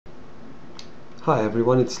Hi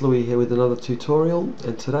everyone, it's Louis here with another tutorial,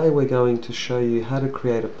 and today we're going to show you how to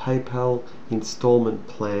create a PayPal installment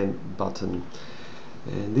plan button.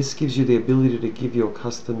 And this gives you the ability to give your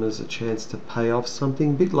customers a chance to pay off something,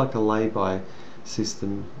 a bit like a lay-by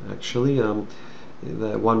system actually.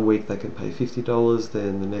 One week they can pay $50,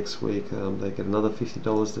 then the next week they get another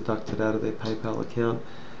 $50 deducted out of their PayPal account,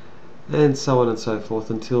 and so on and so forth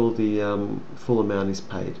until the full amount is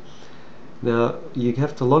paid. Now you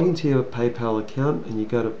have to log into your PayPal account and you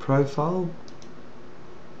go to Profile,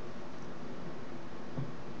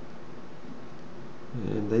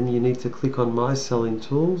 and then you need to click on My Selling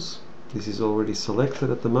Tools. This is already selected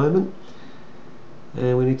at the moment,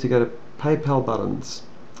 and we need to go to PayPal Buttons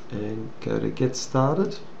and go to Get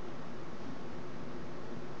Started.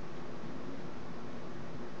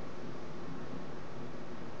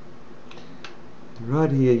 And right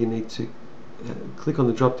here you need to click on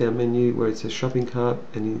the drop down menu where it says shopping cart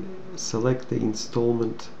and select the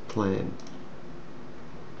installment plan.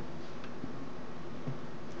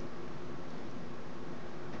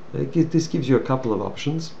 This gives you a couple of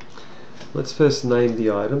options. Let's first name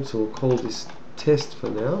the item, so we'll call this test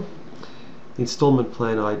for now. Installment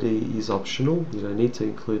plan ID is optional, you don't need to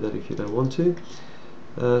include that if you don't want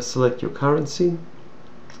to. Select your currency,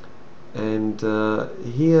 and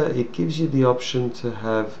here it gives you the option to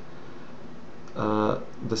have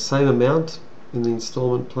the same amount in the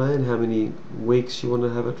installment plan, how many weeks you want to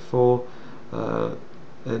have it for,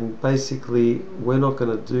 and basically we're not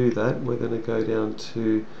going to do that. We're going to go down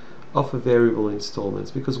to offer variable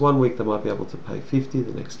installments, because one week they might be able to pay 50,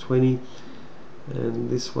 the next 20, and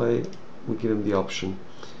this way we give them the option.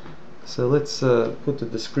 So let's put the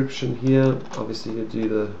description here. Obviously you do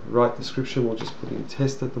the right description, we'll just put in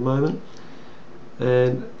test at the moment.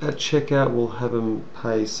 And at checkout we'll have them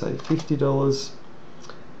pay say $50,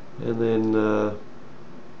 and then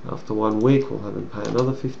after 1 week we'll have them pay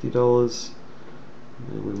another $50, and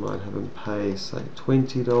then we might have them pay say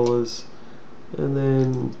 $20, and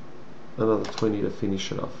then another $20 to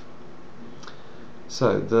finish it off.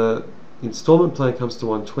 So the installment plan comes to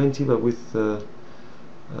 $120, but with the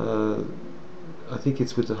I think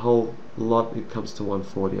it's with the whole lot it comes to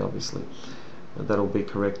 $140 obviously. That'll be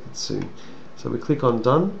corrected soon. So we click on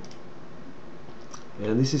Done,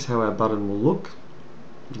 and this is how our button will look.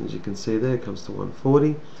 As you can see there, it comes to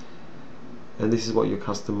 $140, and this is what your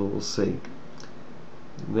customer will see.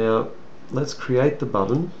 Now let's create the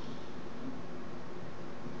button,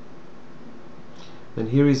 and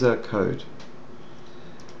here is our code.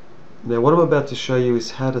 Now what I'm about to show you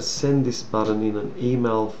is how to send this button in an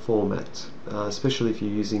email format, especially if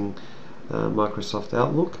you're using Microsoft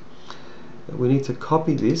Outlook. We need to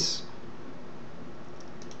copy this,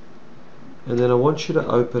 and then I want you to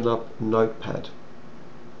open up Notepad.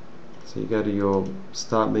 So you go to your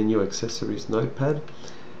Start menu, Accessories, Notepad.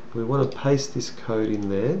 We want to paste this code in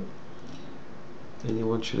there, and you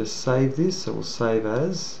want you to save this, so we'll save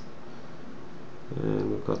as,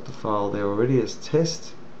 and we've got the file there already as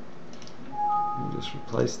test. We'll just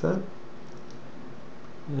replace that,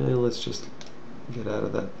 and let's just get out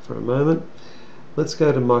of that for a moment. Let's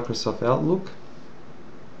go to Microsoft Outlook,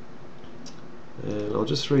 and I'll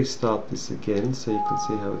just restart this again so you can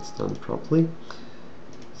see how it's done properly.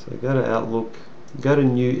 So go to Outlook, go to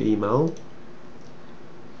New Email,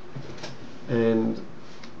 and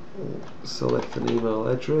select an email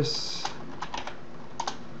address,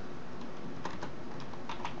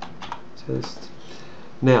 test.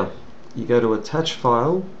 Now you go to Attach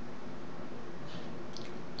File,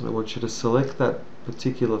 and I want you to select that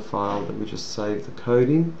particular file that we just saved the code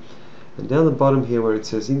in, and down the bottom here where it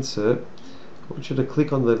says Insert, I want you to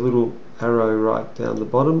click on the little arrow right down the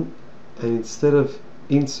bottom, and instead of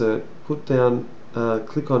Insert, put down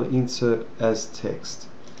click on Insert as Text.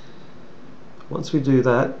 Once we do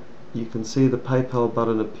that, you can see the PayPal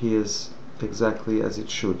button appears exactly as it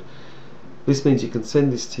should. This means you can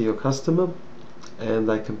send this to your customer, and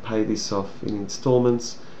they can pay this off in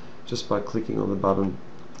installments just by clicking on the button,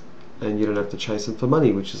 and you don't have to chase them for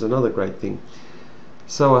money, which is another great thing.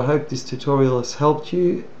 So I hope this tutorial has helped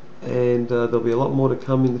you, and there'll be a lot more to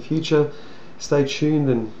come in the future. Stay tuned,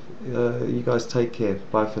 and you guys take care.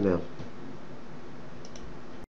 Bye for now.